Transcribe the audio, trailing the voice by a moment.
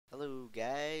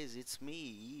it's me,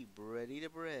 E.Breddy the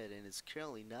Bread, and it's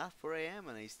currently not 4 a.m.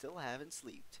 and I still haven't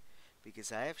slept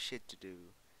because I have shit to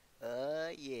do.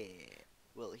 Yeah.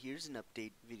 Well, here's an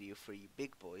update video for you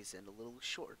big boys and a little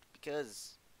short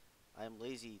because I'm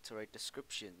lazy to write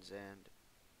descriptions and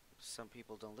some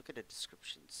people don't look at the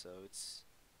descriptions, so it's,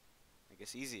 I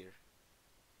guess, easier.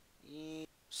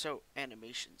 So,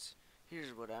 animations.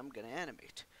 Here's what I'm gonna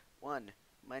animate. 1.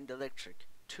 Mind Electric.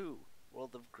 2.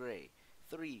 World of Grey.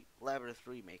 3. Labyrinth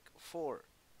Remake. 4.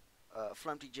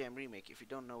 Flumpty Jam Remake. If you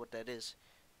don't know what that is,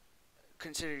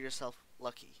 consider yourself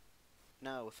lucky.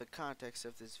 Now, with the context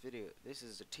of this video, this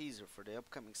is a teaser for the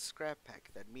upcoming scrap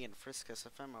pack that me and Frisk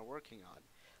SFM are working on.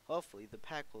 Hopefully, the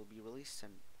pack will be released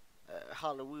in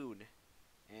Halloween,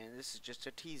 and this is just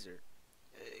a teaser.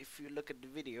 If you look at the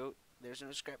video, there's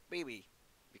no Scrap Baby,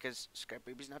 because Scrap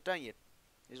Baby's not done yet.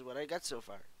 This is what I got so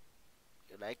far.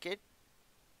 You like it?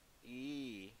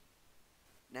 Eee.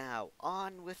 Now,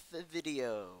 on with the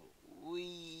video.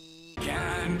 We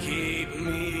can't keep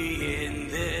me in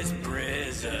this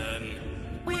prison.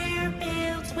 We're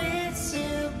built with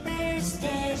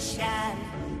superstition,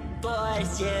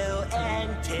 force you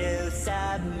into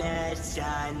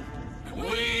submission.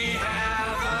 We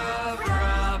have a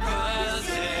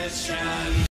proposition.